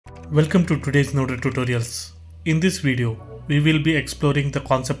Welcome to today's NodeRed tutorials. In this video, we will be exploring the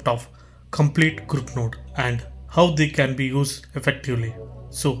concept of complete group node and how they can be used effectively.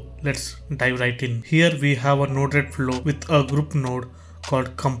 So let's dive right in. Here we have a NodeRed flow with a group node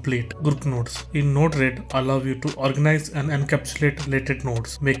called complete group nodes. In NodeRed allow you to organize and encapsulate related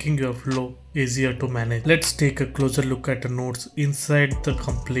nodes, making your flow easier to manage. Let's take a closer look at the nodes inside the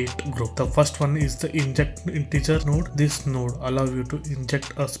complete group. The first one is the inject integer node. This node allows you to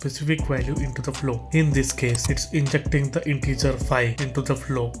inject a specific value into the flow. In this case, it's injecting the integer 5 into the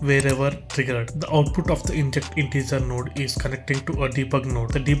flow wherever triggered. The output of the inject integer node is connecting to a debug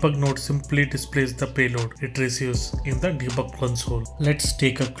node. The debug node simply displays the payload it receives in the debug console. Let's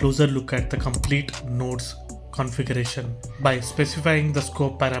take a closer look at the complete node's configuration by specifying the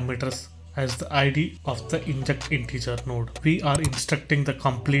scope parameters as the ID of the inject integer node. We are instructing the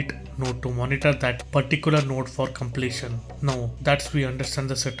complete node to monitor that particular node for completion. Now that we understand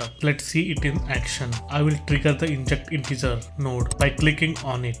the setup, let's see it in action. I will trigger the inject integer node by clicking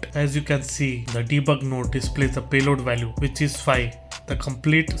on it. As you can see, the debug node displays the payload value, which is 5. The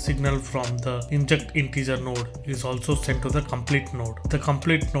complete signal from the inject integer node is also sent to the complete node. The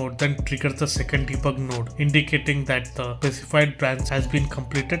complete node then triggers the second debug node, indicating that the specified branch has been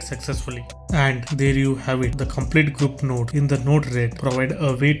completed successfully. And there you have it. The complete group node in the NodeRed provide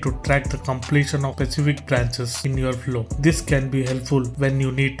a way to track the completion of specific branches in your flow. This can be helpful when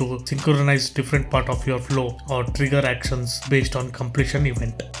you need to synchronize different part of your flow or trigger actions based on completion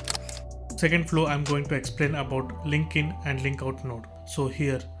event. Second flow, I'm going to explain about link in and link out node. So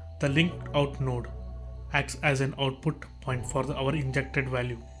here the link out node acts as an output point for our injected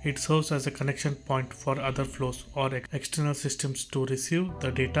value. It serves as a connection point for other flows or external systems to receive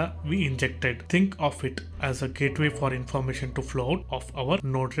the data we injected. Think of it as a gateway for information to flow out of our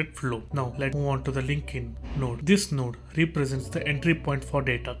NodeRed flow. Now let's move on to the link in node. This node represents the entry point for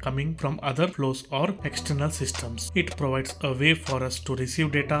data coming from other flows or external systems. It provides a way for us to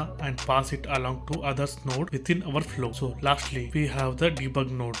receive data and pass it along to others node within our flow. So lastly, we have the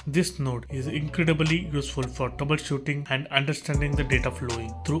debug node. This node is incredibly useful for troubleshooting and understanding the data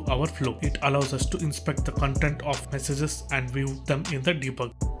flowing through our flow. It allows us to inspect the content of messages and view them in the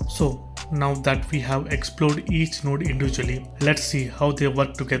debug. So now that we have explored each node individually, let's see how they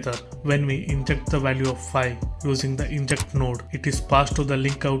work together. When we inject the value of 5 using the inject node, it is passed to the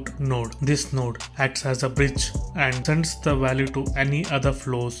link out node. This node acts as a bridge and sends the value to any other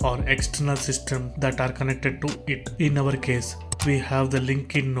flows or external system that are connected to it. In our case, we have the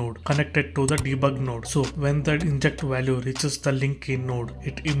link in node connected to the debug node. So when the inject value reaches the link in node,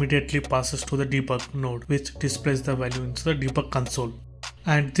 it immediately passes to the debug node, which displays the value into the debug console.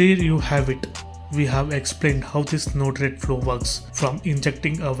 And there you have it. We have explained how this NodeRed flow works, from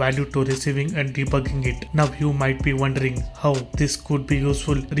injecting a value to receiving and debugging it. Now you might be wondering how this could be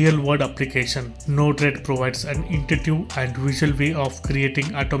useful real-world application. NodeRed provides an intuitive and visual way of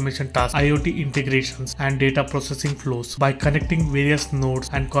creating automation tasks, IoT integrations, and data processing flows. By connecting various nodes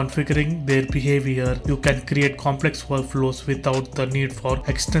and configuring their behavior, you can create complex workflows without the need for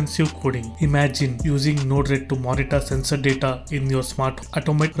extensive coding. Imagine using NodeRed to monitor sensor data in your smart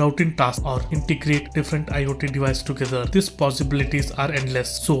automate routing tasks or integrate different IoT devices together. These possibilities are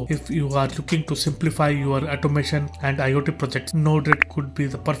endless. So if you are looking to simplify your automation and IoT projects, NodeRed could be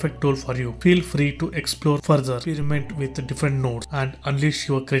the perfect tool for you. Feel free to explore further, experiment with the different nodes, and unleash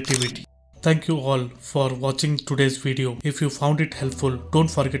your creativity. Thank you all for watching today's video. If you found it helpful, don't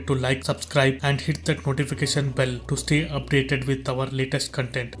forget to like, subscribe, and hit that notification bell to stay updated with our latest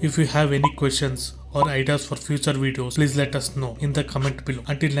content. If you have any questions or ideas for future videos, please let us know in the comment below.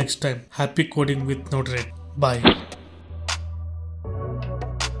 Until next time, happy coding with NodeRed. Bye.